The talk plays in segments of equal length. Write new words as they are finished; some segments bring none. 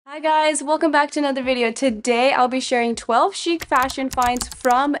Hi guys, welcome back to another video. Today I'll be sharing 12 chic fashion finds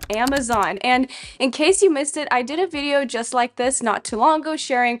from Amazon. And in case you missed it, I did a video just like this not too long ago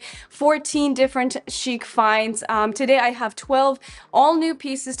sharing 14 different chic finds. Today I have 12 all new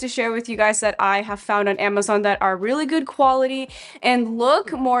pieces to share with you guys that I have found on Amazon that are really good quality and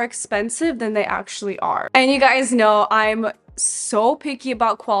look more expensive than they actually are. And you guys know I'm so picky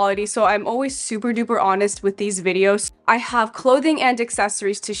about quality, so I'm always super duper honest with these videos. I have clothing and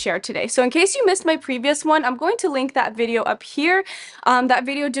accessories to share today. So in case you missed my previous one, I'm going to link that video up here. That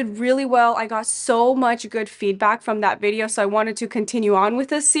video did really well. I got so much good feedback from that video, so I wanted to continue on with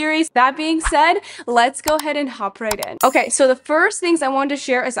this series. That being said, let's go ahead and hop right in. Okay, so the first things I wanted to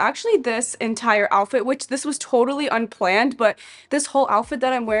share is actually this entire outfit, which this was totally unplanned, but this whole outfit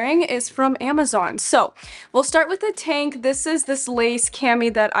that I'm wearing is from Amazon. So we'll start with the tank. This is this lace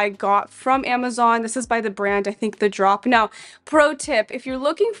cami that I got from Amazon. This is by the brand, I think, The Drop. Now, pro tip, if you're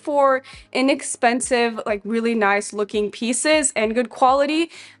looking for inexpensive, like really nice looking pieces and good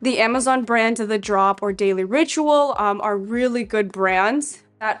quality, the Amazon brand The Drop or Daily Ritual are really good brands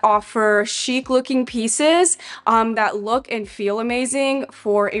that offer chic looking pieces that look and feel amazing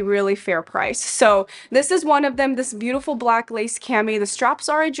for a really fair price. So this is one of them, this beautiful black lace cami. The straps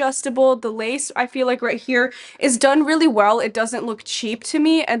are adjustable. The lace, I feel like right here, is done really well. It doesn't look cheap to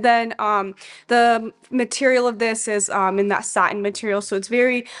me. And then the material of this is in that satin material, so it's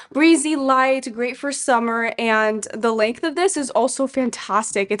very breezy, light, great for summer. And the length of this is also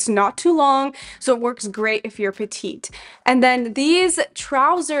fantastic. It's not too long, so it works great if you're petite. And then these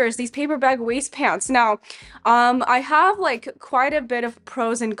trousers, these paper bag waist pants. Now, I have like quite a bit of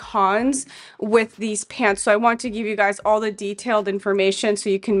pros and cons with these pants, so I want to give you guys all the detailed information so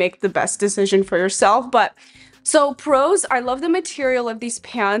you can make the best decision for yourself. But so pros, I love the material of these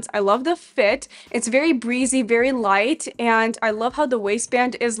pants. I love the fit. It's very breezy, very light, and I love how the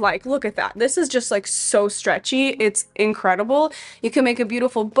waistband is like, look at that. This is just like so stretchy. It's incredible. You can make a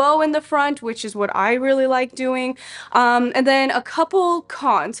beautiful bow in the front, which is what I really like doing. And then a couple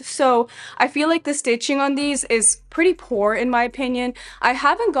cons. So I feel like the stitching on these is pretty poor in my opinion. I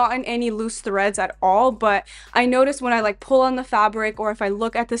haven't gotten any loose threads at all, but I notice when I like pull on the fabric or if I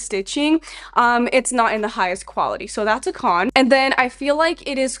look at the stitching, it's not in the highest quality, so that's a con. And then I feel like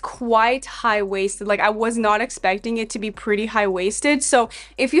it is quite high-waisted. Like I was not expecting it to be pretty high-waisted, so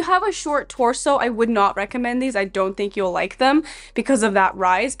if you have a short torso, I would not recommend these. I don't think you'll like them because of that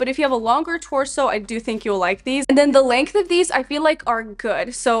rise, but if you have a longer torso, I do think you'll like these. And then the length of these I feel like are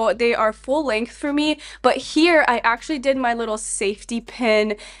good, so they are full length for me. But here I actually did my little safety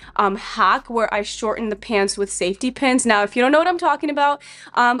pin hack where I shortened the pants with safety pins. Now if you don't know what I'm talking about,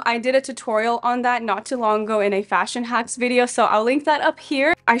 I did a tutorial on that not too long ago in a fashion hacks video, so I'll link that up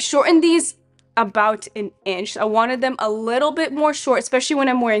here. I shortened these about an inch. I wanted them a little bit more short, especially when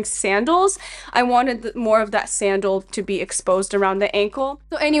I'm wearing sandals. I wanted more of that sandal to be exposed around the ankle.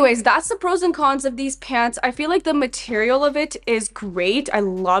 So anyways, that's the pros and cons of these pants. I feel like the material of it is great. I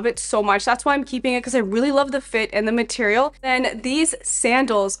love it so much. That's why I'm keeping it, because I really love the fit and the material. Then these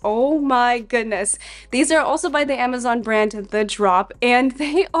sandals, oh my goodness. These are also by the Amazon brand The Drop, and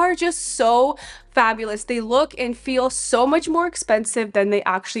they are just so fabulous. They look and feel so much more expensive than they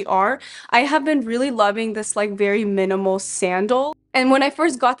actually are. I have been really loving this like very minimal sandal. And when I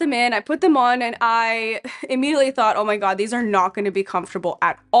first got them in, I put them on and I immediately thought, oh my god, these are not going to be comfortable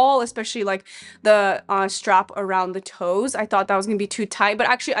at all, especially like the strap around the toes. I thought that was going to be too tight, but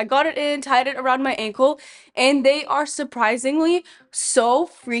actually I got it in, tied it around my ankle, and they are surprisingly so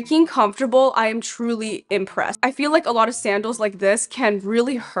freaking comfortable. I am truly impressed. I feel like a lot of sandals like this can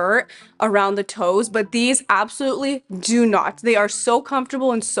really hurt around the toes, but these absolutely do not. They are so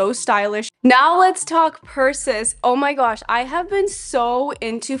comfortable and so stylish. Now let's talk purses. Oh my gosh, I have been so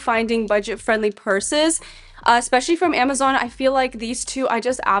into finding budget-friendly purses, especially from Amazon. I feel like these two, I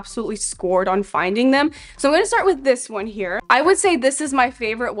just absolutely scored on finding them. So I'm going to start with this one here. I would say this is my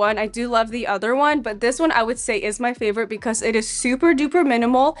favorite one. I do love the other one, but this one I would say is my favorite because it is super duper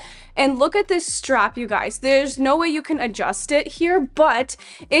minimal. And look at this strap, you guys. There's no way you can adjust it here, but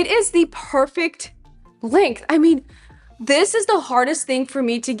it is the perfect length. I mean, this is the hardest thing for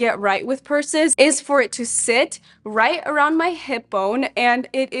me to get right with purses, is for it to sit right around my hip bone, and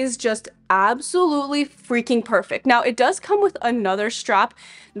it is just absolutely freaking perfect. Now it does come with another strap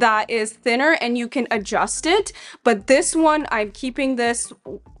that is thinner and you can adjust it, but this one, I'm keeping this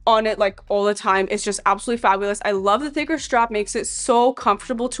on it like all the time. It's just absolutely fabulous. I love the thicker strap, makes it so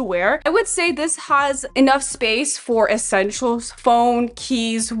comfortable to wear. I would say this has enough space for essentials, phone,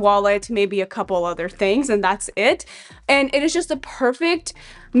 keys, wallet, maybe a couple other things, and that's it. And it is just a perfect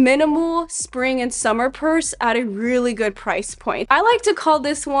minimal spring and summer purse at a really good price point. I like to call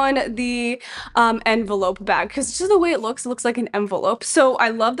this one the envelope bag because just the way it looks like an envelope. So I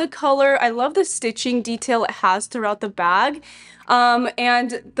love the color, I love the stitching detail it has throughout the bag.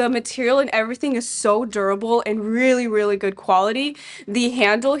 And the material and everything is so durable and really good quality. The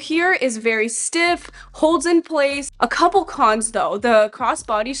handle here is very stiff, holds in place. A couple cons though, the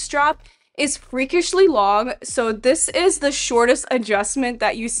crossbody strap is freakishly long, so this is the shortest adjustment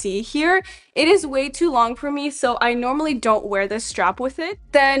that you see here. It is way too long for me, so I normally don't wear this strap with it.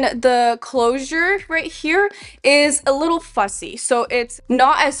 Then the closure right here is a little fussy, so it's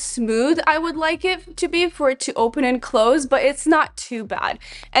not as smooth I would like it to be for it to open and close, but it's not too bad.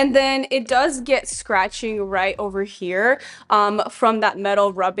 And then it does get scratching right over here from that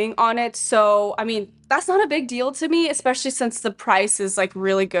metal rubbing on it, so I mean, that's not a big deal to me, especially since the price is like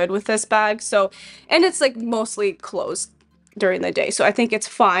really good with this bag. So, and it's like mostly closed during the day, so I think it's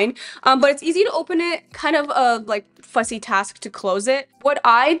fine. But it's easy to open it, kind of a like fussy task to close it. What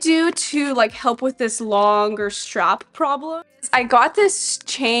I do to like help with this longer strap problem is I got this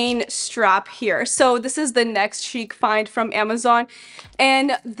chain strap here. So this is the next chic find from Amazon,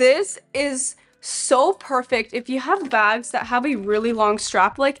 and this is so perfect if you have bags that have a really long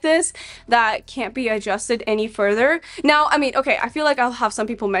strap like this that can't be adjusted any further. Now, I mean, okay, I feel like I'll have some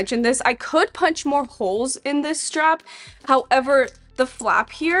people mention this. I could punch more holes in this strap. However, the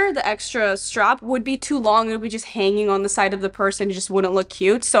flap here, the extra strap, would be too long. It would be just hanging on the side of the purse and it just wouldn't look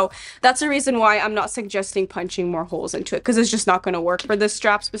cute. So that's the reason why I'm not suggesting punching more holes into it, because it's just not going to work for this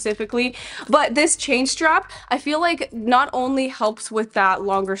strap specifically. But this chain strap, I feel like not only helps with that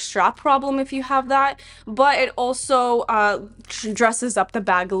longer strap problem if you have that, but it also dresses up the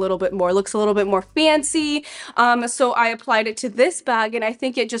bag a little bit more, looks a little bit more fancy. So I applied it to this bag and I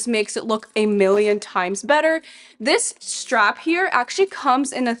think it just makes it look a million times better. This strap here actually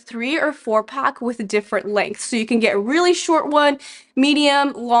comes in a 3 or 4 pack with different lengths. So you can get a really short one,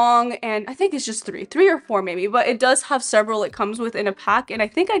 medium, long, and I think it's just 3 or 4 maybe, but it does have several it comes with in a pack, and I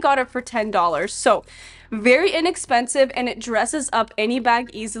think I got it for $10. So very inexpensive, and it dresses up any bag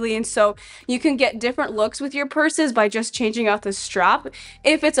easily, and so you can get different looks with your purses by just changing out the strap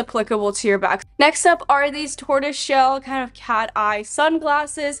if it's applicable to your bag. Next up are these tortoiseshell kind of cat eye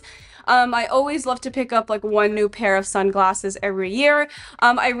sunglasses. I always love to pick up like one new pair of sunglasses every year.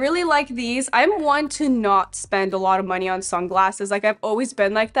 I really like these. I'm one to not spend a lot of money on sunglasses. Like I've always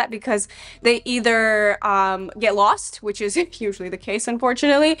been like that because they either get lost, which is usually the case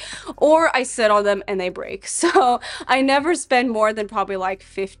unfortunately, or I sit on them and they break. So I never spend more than probably like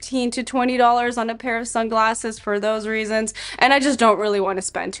 $15 to $20 on a pair of sunglasses for those reasons, and I just don't really want to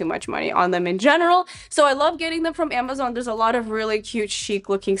spend too much money on them in general. So I love getting them from Amazon. There's a lot of really cute chic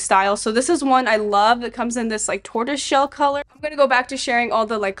looking styles. So this is one I love that comes in this like tortoiseshell color. I'm gonna go back to sharing all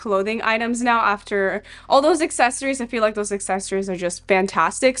the like clothing items now after all those accessories. I feel like those accessories are just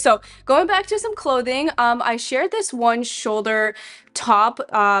fantastic. So going back to some clothing, I shared this one shoulder top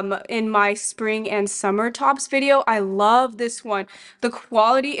in my spring and summer tops video. I love this one. The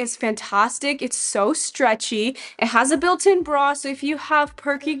quality is fantastic. It's so stretchy. It has a built-in bra, so if you have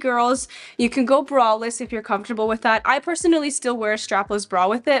perky girls, you can go braless if you're comfortable with that. I personally still wear a strapless bra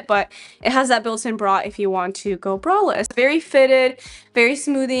with it, but it has that built-in bra if you want to go braless. Very fitted, very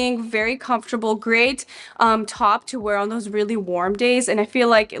smoothing, very comfortable, great top to wear on those really warm days, and I feel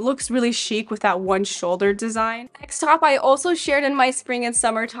like it looks really chic with that one shoulder design. Next top I also shared in my spring and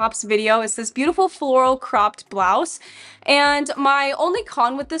summer tops video is this beautiful floral cropped blouse, and my only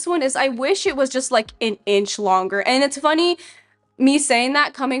con with this one is I wish it was just like an inch longer. And it's funny me saying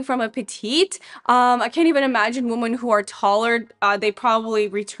that coming from a petite. I can't even imagine women who are taller, they probably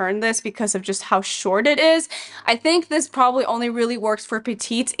return this because of just how short it is. I think this probably only really works for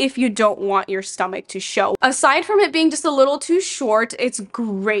petites if you don't want your stomach to show. Aside from it being just a little too short, it's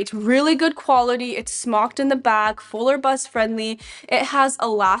great, really good quality. It's smocked in the back, fuller bust friendly. It has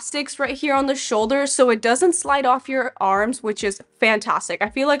elastics right here on the shoulders so it doesn't slide off your arms, which is fantastic. I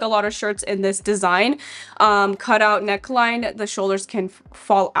feel like a lot of shirts in this design, cutout neckline, the shoulders can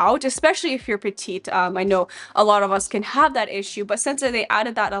fall out, especially if you're petite. I know a lot of us can have that issue, but since they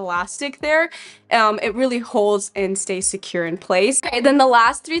added that elastic there, it really holds and stays secure in place. Okay, then the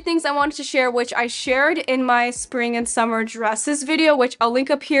last 3 things I wanted to share, which I shared in my spring and summer dresses video, which I'll link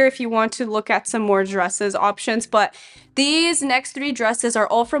up here if you want to look at some more dresses options, but these next 3 dresses are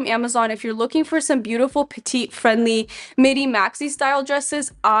all from Amazon. If you're looking for some beautiful petite friendly midi maxi style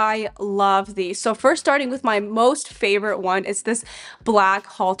dresses, I love these. So first, starting with my most favorite one, is this black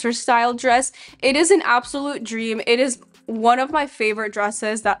halter style dress. It is an absolute dream. It is one of my favorite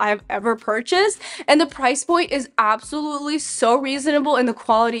dresses that I've ever purchased, and the price point is absolutely so reasonable and the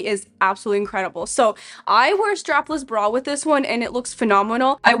quality is absolutely incredible. So I wear a strapless bra with this one and it looks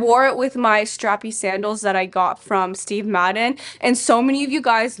phenomenal. I wore it with my strappy sandals that I got from Steve Madden, and so many of you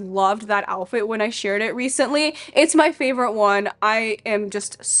guys loved that outfit when I shared it recently. It's my favorite one. I am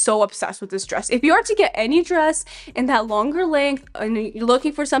just so obsessed with this dress. If you are to get any dress in that longer length and you're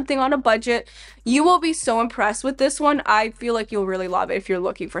looking for something on a budget, you will be so impressed with this one. I feel like you'll really love it if you're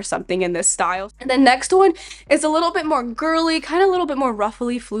looking for something in this style. And the next one is a little bit more girly, kind of a little bit more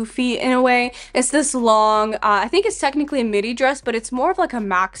ruffly, floofy in a way. It's this long, I think it's technically a midi dress, but it's more of like a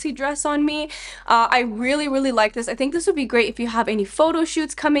maxi dress on me. I really, really like this. I think this would be great if you have any photo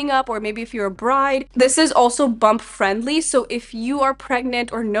shoots coming up, or maybe if you're a bride. This is also bump friendly, so if you are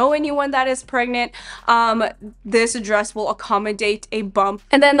pregnant or know anyone that is pregnant, this dress will accommodate a bump.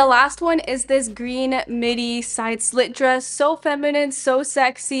 And then the last one is this green midi side slit dress. So feminine, so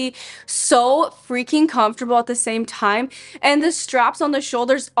sexy, so freaking comfortable at the same time. And the straps on the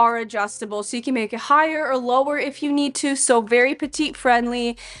shoulders are adjustable, so you can make it higher or lower if you need to. So very petite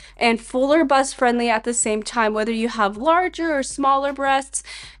friendly and fuller bust friendly at the same time, whether you have larger or smaller breasts.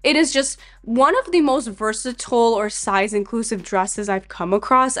 It is just one of the most versatile or size inclusive dresses I've come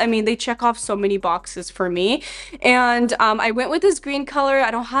across. I mean, they check off so many boxes for me. And I went with this green color. I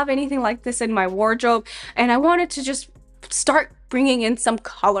don't have anything like this in my wardrobe, and I wanted to just start bringing in some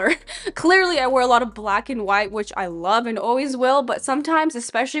color. Clearly, I wear a lot of black and white, which I love and always will, but sometimes,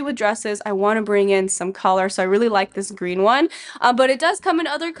 especially with dresses, I want to bring in some color, so I really like this green one. But it does come in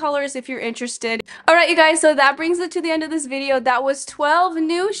other colors if you're interested. Alright, you guys, so that brings it to the end of this video. That was 12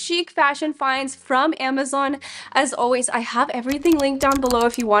 new chic fashion finds from Amazon. As always, I have everything linked down below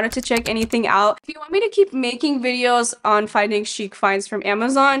if you wanted to check anything out. If you want me to keep making videos on finding chic finds from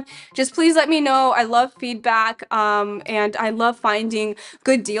Amazon, just please let me know. I love feedback, and I love finding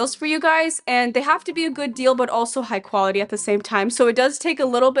good deals for you guys, and they have to be a good deal but also high quality at the same time. So it does take a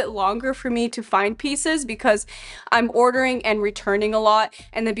little bit longer for me to find pieces because I'm ordering and returning a lot,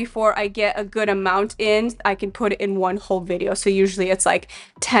 and then before I get a good amount in, I can put it in one whole video. So usually it's like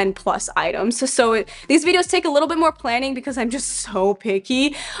 10 plus items. So these videos take a little bit more planning because I'm just so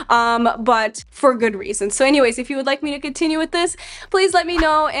picky, but for good reason. So anyways, if you would like me to continue with this, please let me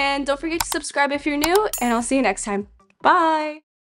know, and don't forget to subscribe if you're new, and I'll see you next time. Bye!